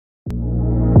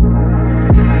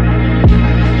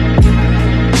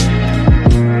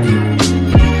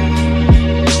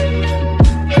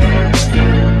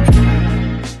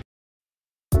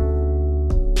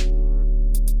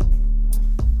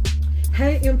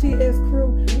MTS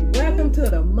crew, welcome to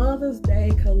the Mother's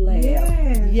Day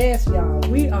collab. Yes, y'all,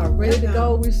 we are ready to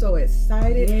go. We're so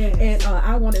excited. And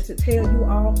I wanted to tell you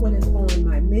all what is on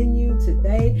my menu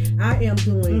today. I am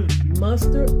doing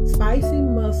mustard, spicy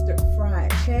mustard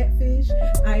fried catfish.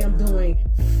 I am doing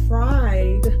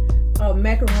fried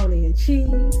macaroni and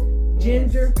cheese,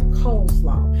 ginger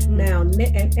coleslaw. Now,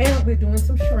 and we're doing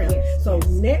some shrimp. So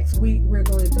next week we're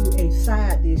going to do a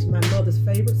side dish, my mother's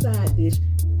favorite side dish.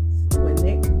 When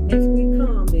next week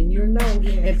comes, then you'll know.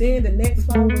 And then the next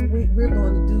following week we're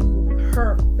going to do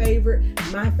her favorite,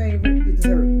 my favorite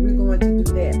dessert. We're going to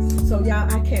do that. So y'all,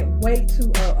 I can't wait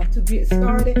to get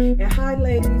started. And hi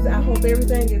ladies, I hope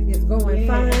everything is going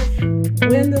fine.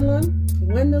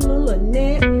 Gwendolyn,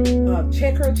 Lynette,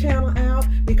 check her channel out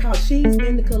because she's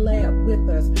in the collab with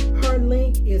us. Her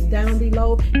link is down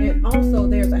below, and also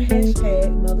there's a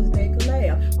hashtag Mother's Day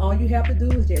collab. All you have to do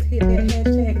is just hit that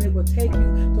hashtag and it will take you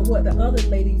to what the other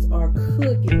ladies are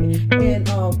cooking. And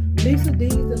Lisa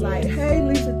Dee's Delight. Hey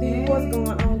Lisa Dee, what's going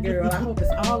on, girl? I hope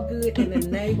it's all good in the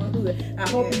neighborhood. I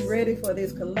hope you're ready for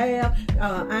this collab.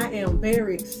 I am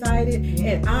very excited,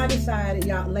 and I decided,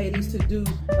 y'all ladies, to do,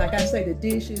 like I say, the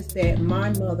dishes that my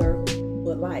mother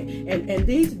would like. And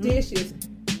these dishes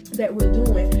that we're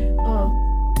doing,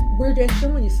 we're just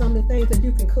showing you some of the things that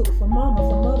you can cook for Mama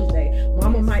for Mother's Day.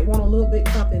 Mama might want a little bit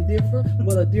something different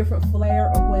with a different flair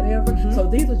or whatever. So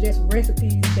these are just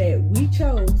recipes that we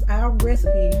chose, our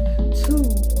recipe, to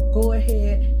go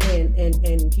ahead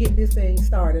and get this thing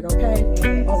started, okay?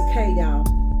 Okay, y'all.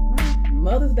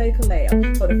 Mother's Day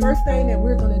collab. So the first thing that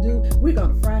we're going to do, we're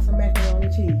going to fry some macaroni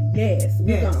and cheese. Yes,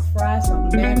 we're going to fry some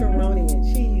macaroni and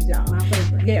cheese, y'all. My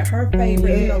favorite. Yeah, her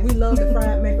favorite. You know, we love the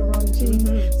fried macaroni and cheese.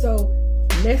 So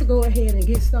let's go ahead and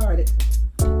get started.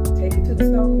 Take it to the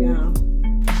stove, y'all.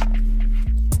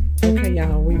 Okay,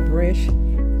 y'all, we brush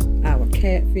our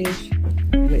catfish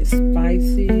with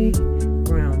spicy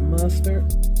brown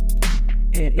mustard.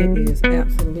 And it is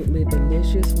absolutely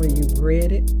delicious when you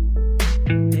bread it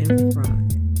and fry it.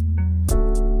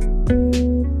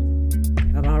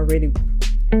 I've already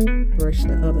brushed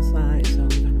the other side, so I'm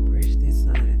going to brush this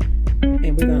side.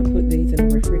 And we're going to put these in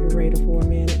the refrigerator for a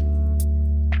minute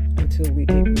until we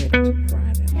get ready to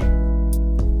fry them.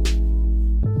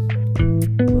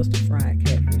 Mustard fried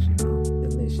catfish, y'all.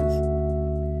 Delicious.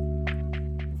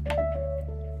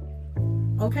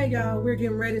 Okay, y'all, we're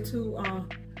getting ready to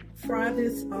fry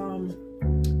this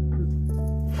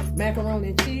macaroni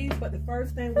and cheese. But the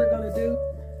first thing we're going to do,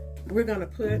 we're going to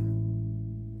put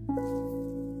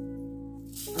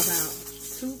about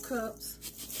 2 cups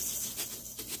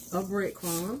of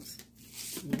breadcrumbs.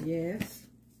 Yes.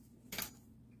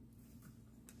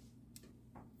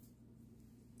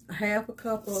 A half a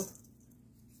cup of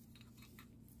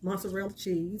mozzarella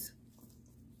cheese.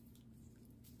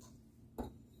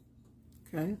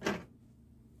 Okay.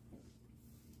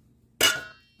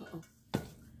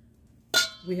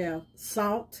 We have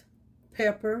salt,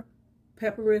 pepper,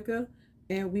 paprika,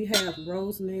 and we have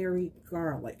rosemary,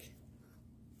 garlic.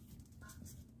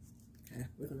 Okay,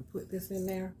 we're going to put this in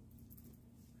there.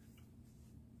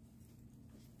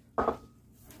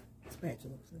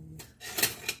 Spatula, please.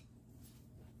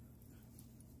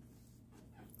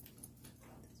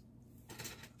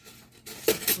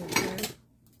 Okay.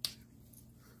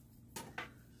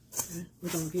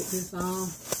 We're going to get this all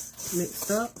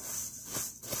mixed up.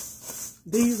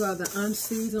 These are the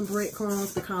unseasoned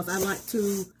breadcrumbs because I like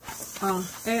to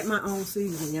add my own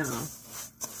seasoning, y'all.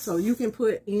 So you can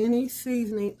put any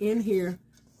seasoning in here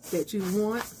that you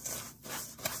want.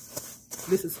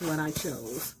 This is what I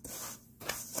chose.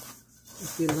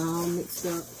 Let's get it all mixed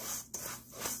up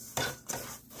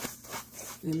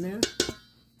in there.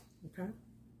 Okay.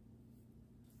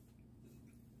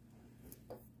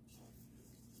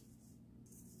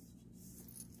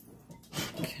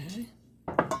 Okay.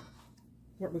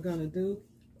 What we're gonna do,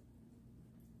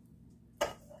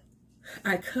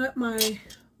 I cut my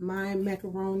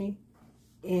macaroni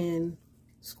in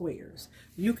squares.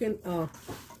 You can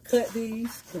cut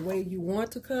these the way you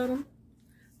want to cut them,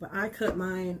 but I cut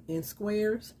mine in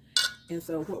squares. And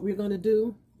so what we're gonna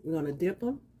do, we're gonna dip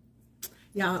them.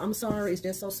 Y'all, I'm sorry, it's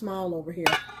just so small over here.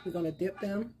 We're gonna dip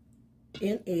them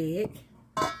in egg.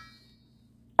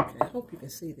 Okay, I hope you can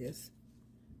see this.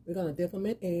 We're gonna dip them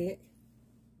in egg.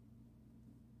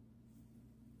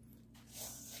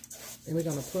 And we're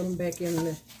going to put them back in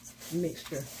the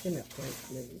mixture. In that plate,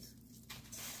 please.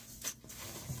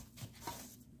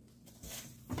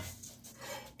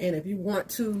 And if you want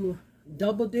to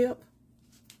double dip,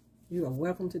 you are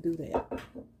welcome to do that.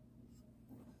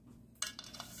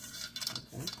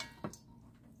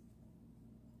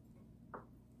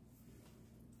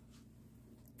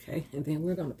 Okay. Okay, and then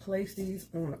we're going to place these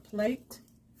on a plate.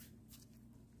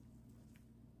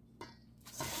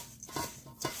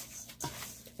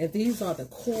 And these are the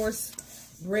coarse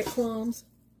breadcrumbs.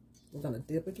 We're going to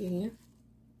dip again.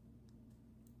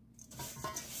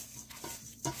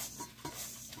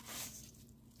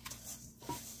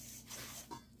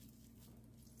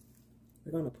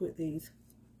 We're going to put these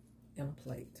in a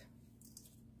plate.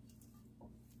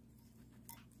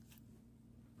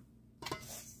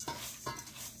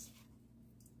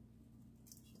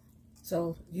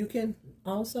 So you can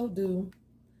also do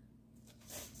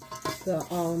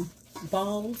the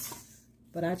balls,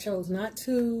 but I chose not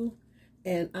to.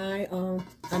 And I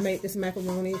made this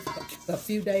macaroni a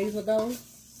few days ago.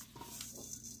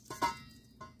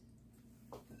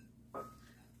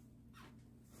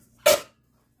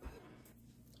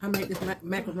 I made this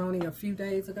macaroni a few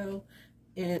days ago,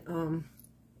 and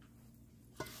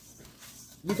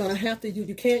you're gonna have to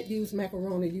you can't use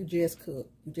macaroni you just cook.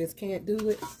 You just can't do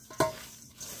it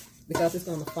because it's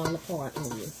gonna fall apart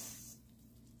on you.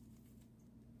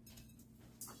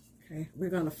 Okay,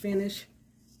 we're gonna finish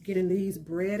getting these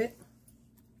breaded.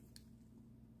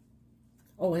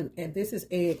 Oh, and this is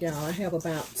egg, y'all. I have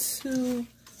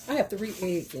I have 3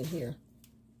 eggs in here.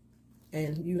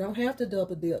 And you don't have to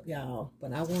double dip, y'all,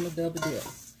 but I want to double dip.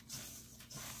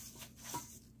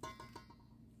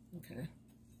 Okay.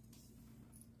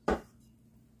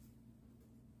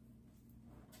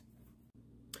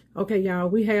 Okay, y'all,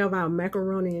 we have our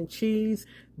macaroni and cheese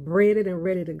breaded and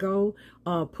ready to go.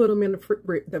 Put them in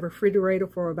the refrigerator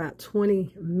for about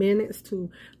 20 minutes to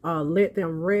let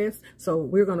them rest. So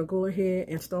we're going to go ahead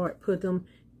and start putting them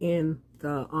in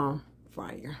the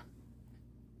fryer.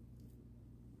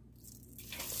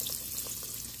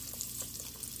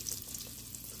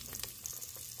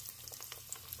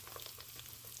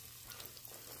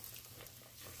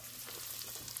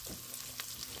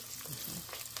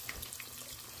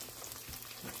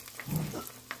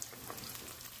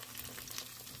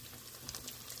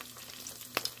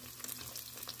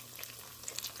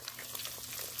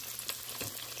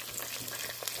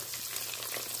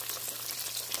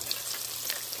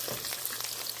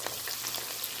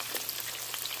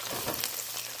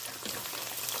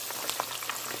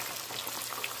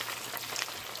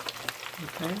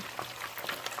 Okay.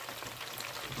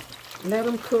 Let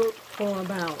them cook for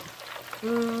about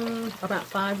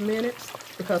 5 minutes,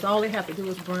 because all they have to do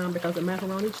is brown, because the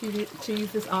macaroni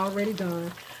cheese is already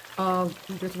done.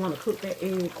 You just want to cook that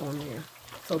egg on there.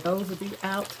 So those will be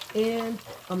out in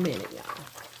a minute, y'all.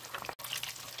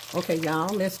 Okay,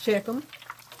 y'all, let's check them.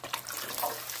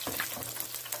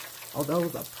 Oh,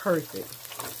 those are perfect.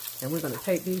 And we're going to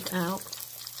take these out,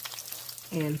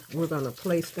 and we're going to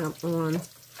place them on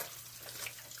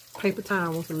paper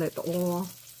towels and let the oil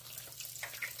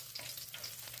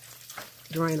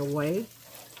drain away.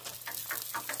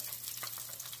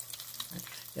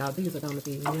 Y'all, these are going to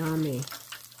be yummy.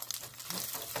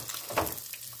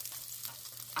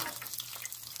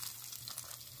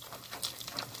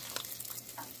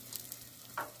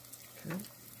 Okay.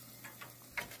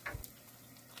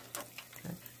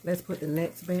 Okay. Let's put the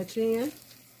next batch in.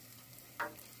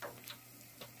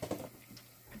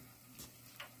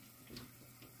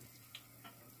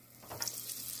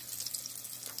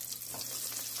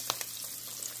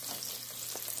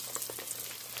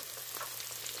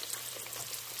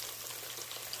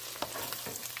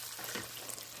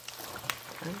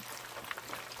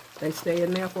 They stay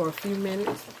in there for a few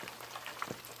minutes.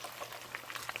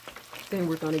 Then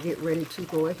we're going to get ready to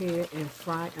go ahead and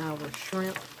fry our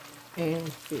shrimp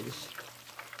and fish.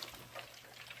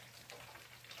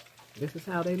 This is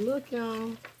how they look,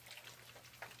 y'all.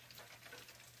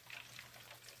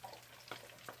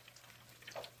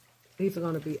 These are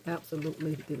going to be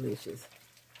absolutely delicious.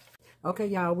 Okay,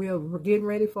 y'all, we're getting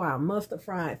ready for our mustard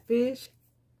fried fish.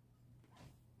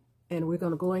 And we're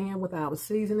going to go in with our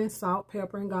seasoning, salt,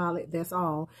 pepper, and garlic. That's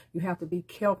all. You have to be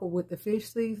careful with the fish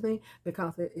seasoning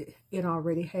because it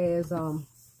already has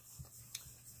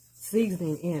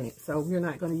seasoning in it. So we're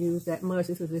not going to use that much.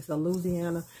 This is just a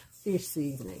Louisiana fish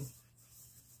seasoning.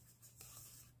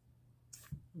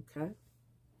 Okay.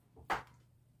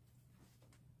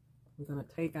 We're going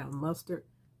to take our mustard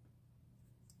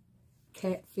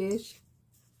catfish.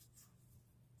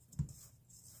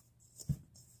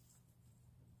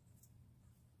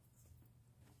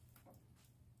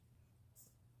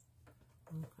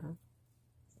 Okay.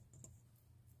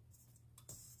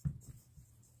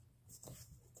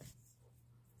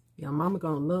 Yeah, mama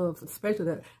gonna love,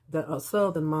 especially the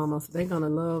southern mamas, they're gonna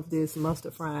love this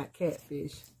mustard fried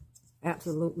catfish.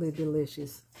 Absolutely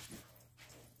delicious.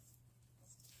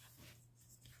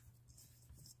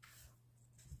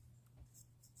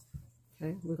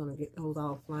 Okay, we're going to get those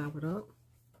all floured up.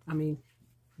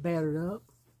 Battered up.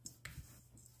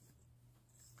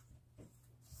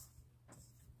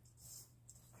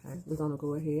 Okay, we're going to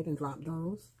go ahead and drop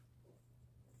those.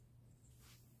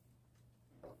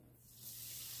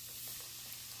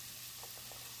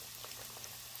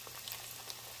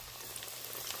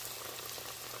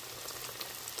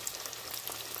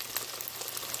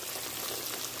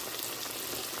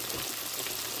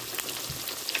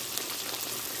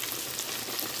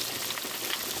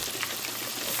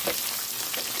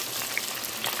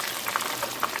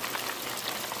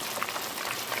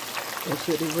 It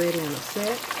should be ready in a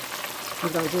sec. We're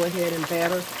going to go ahead and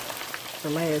batter the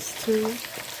last two.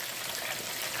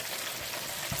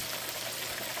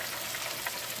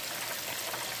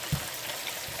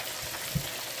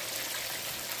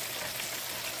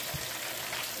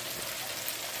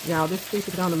 Y'all, this fish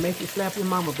is going to make you slap your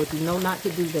mama, but you know not to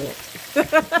do that.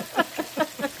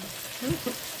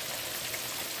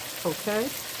 Okay.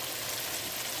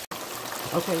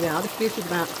 Okay, y'all, the fish is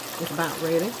about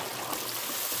ready.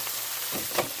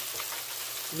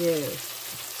 Yes.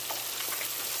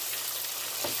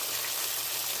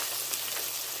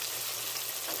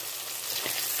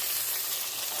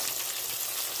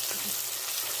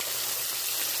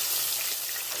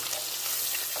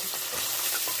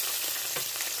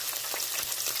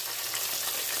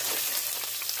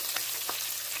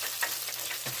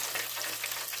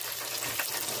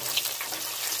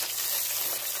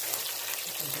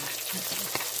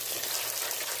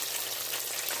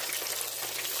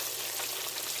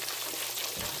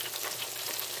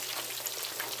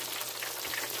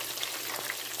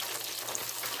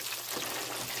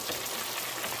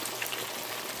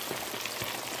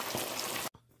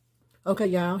 Okay,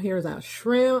 y'all, here's our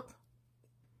shrimp.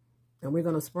 And we're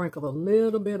going to sprinkle a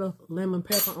little bit of lemon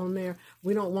pepper on there.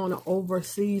 We don't want to over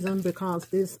season because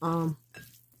this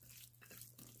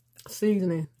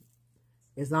seasoning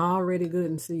is already good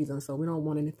and seasoned. So we don't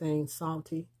want anything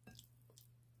salty.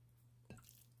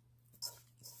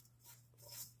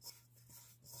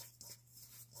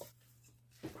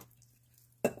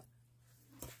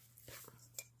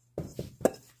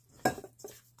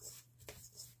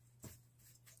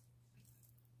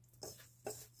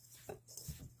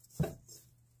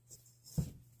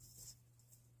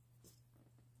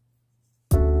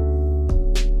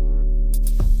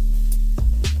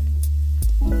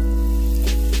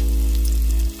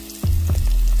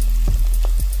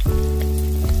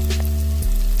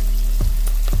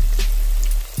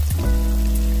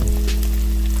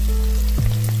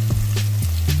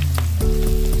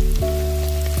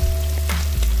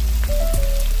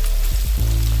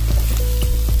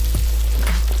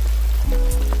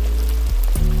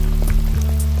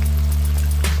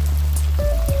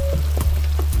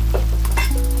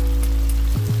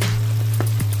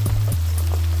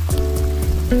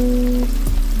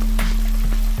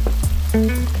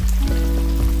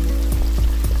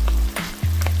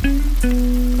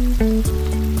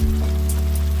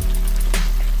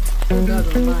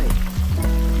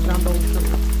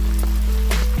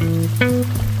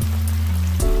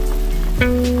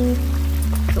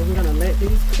 So we're going to let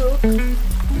these cook, and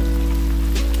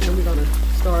we're going to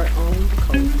start on the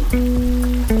coleslaw.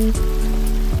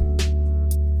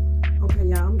 Okay,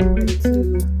 y'all, I'm getting ready to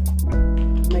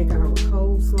make our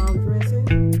coleslaw dressing.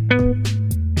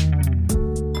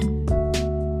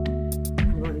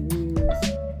 I'm going to use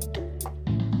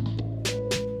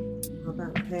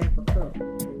about half a cup of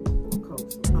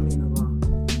coleslaw,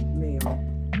 mayo.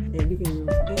 And you can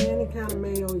use any kind of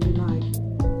mayo you like.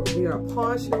 We are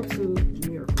partial to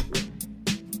Miracle.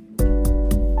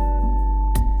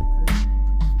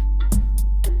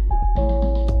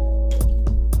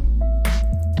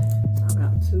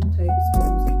 About 2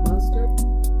 tablespoons of mustard,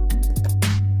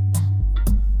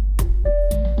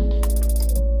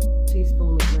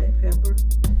 teaspoon of black pepper,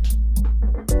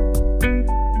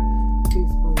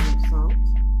 teaspoon of salt,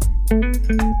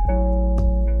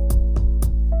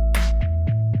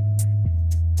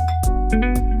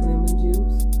 lemon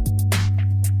juice,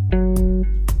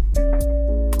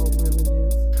 whole lemon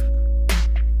juice.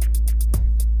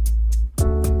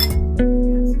 We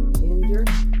got some ginger.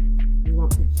 You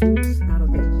want the juice out of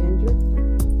that ginger.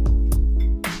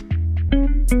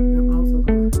 I'm also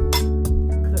going to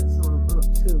cut some up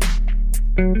too.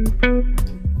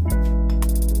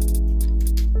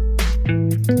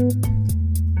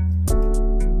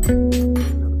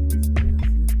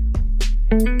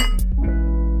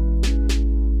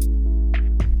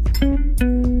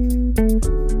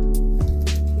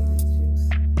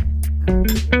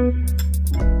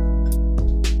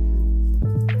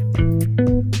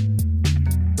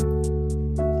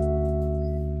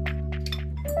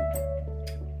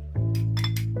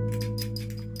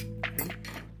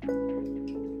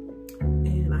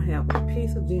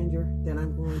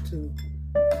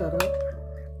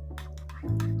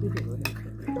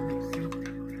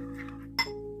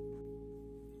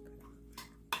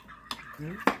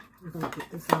 Okay, we're going to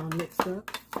get this all mixed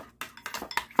up.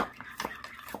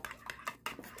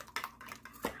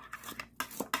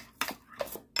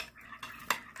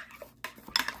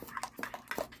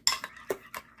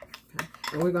 Okay,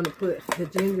 and we're going to put the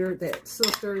ginger that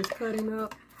sister is cutting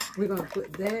up. We're going to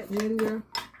put that ginger.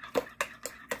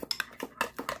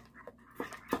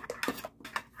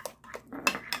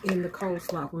 In the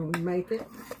coleslaw when we make it.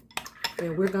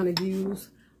 And we're going to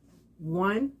use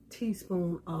 1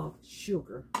 teaspoon of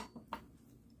sugar.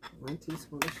 1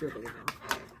 teaspoon of sugar, y'all.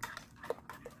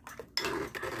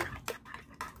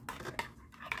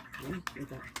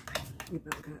 Okay, we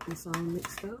got this all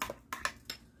mixed up.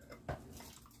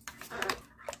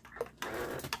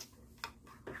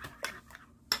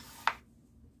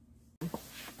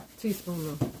 Teaspoon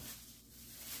of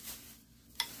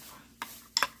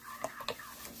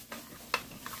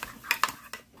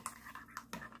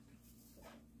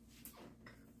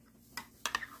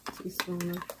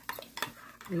teaspoon.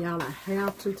 And y'all, I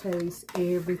have to taste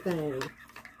everything.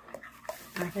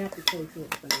 I have to taste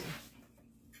everything.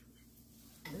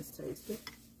 Let's taste it.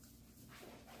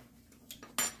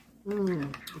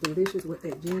 Delicious with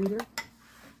that ginger.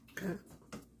 Okay.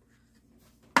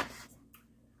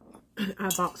 I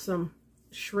bought some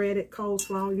shredded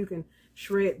coleslaw. You can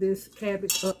shred this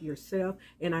cabbage up yourself.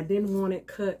 And I didn't want it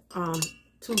cut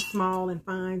too small and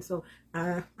fine. So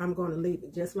I'm going to leave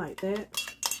it just like that.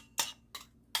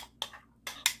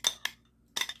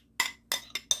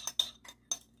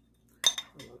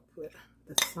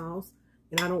 The sauce,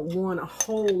 and I don't want a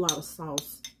whole lot of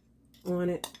sauce on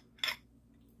it,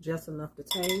 just enough to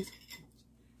taste.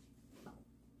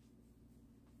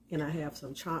 And I have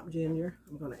some chopped ginger.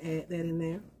 I'm going to add that in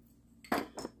there.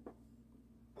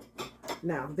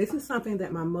 Now, this is something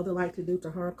that my mother liked to do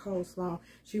to her coleslaw.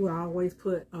 She would always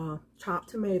put chopped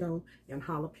tomato and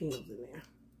jalapenos in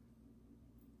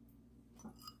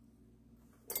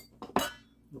there.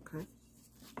 Okay.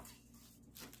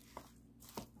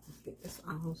 Get this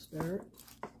all stirred.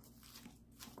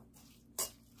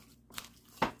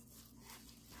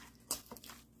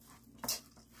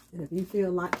 And if you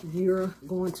feel like you're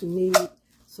going to need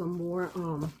some more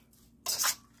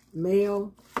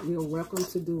mayo, you're welcome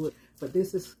to do it. But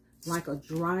this is like a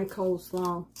dry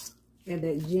coleslaw, and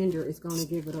that ginger is going to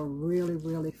give it a really,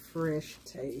 really fresh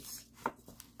taste.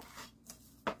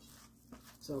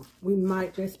 So we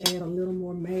might just add a little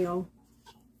more mayo.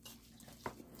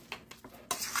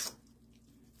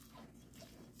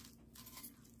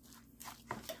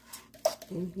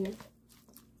 In here.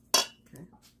 Okay,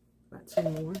 about 2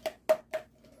 more.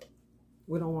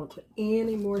 We don't want to put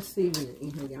any more seasoning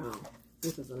in here, y'all.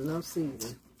 This is enough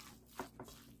seasoning.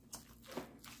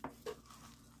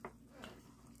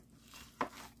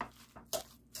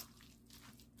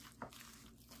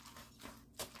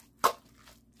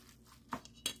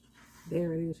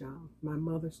 There it is, y'all. My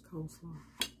mother's coleslaw.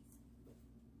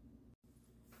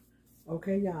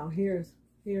 Okay, y'all. Here's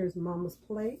Mama's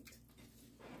plate.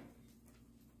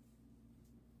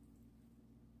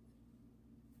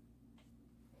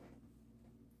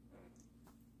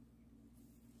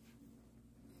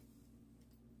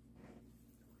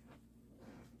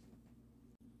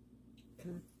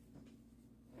 Okay.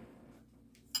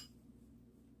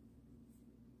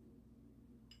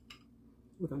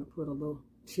 We're going to put a little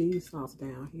cheese sauce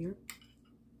down here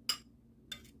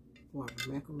for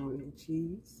our macaroni and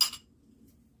cheese.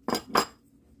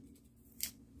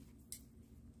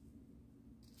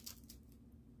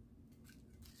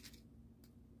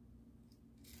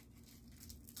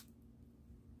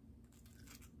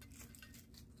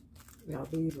 Y'all,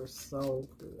 these are so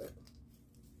good.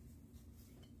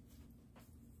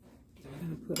 I'm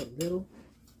going to put a little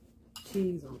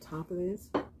cheese on top of this.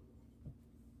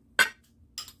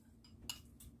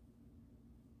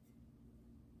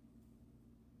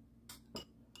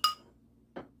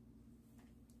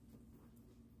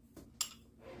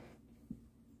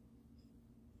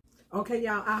 Okay,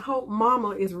 y'all, I hope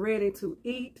Mama is ready to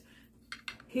eat.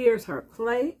 Here's her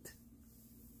plate.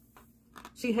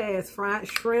 She has fried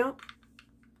shrimp,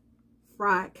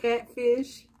 fried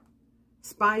catfish,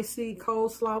 spicy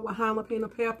coleslaw with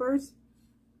jalapeno peppers,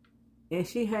 and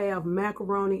she have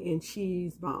macaroni and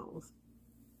cheese balls.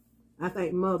 I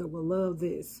think Mother will love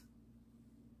this.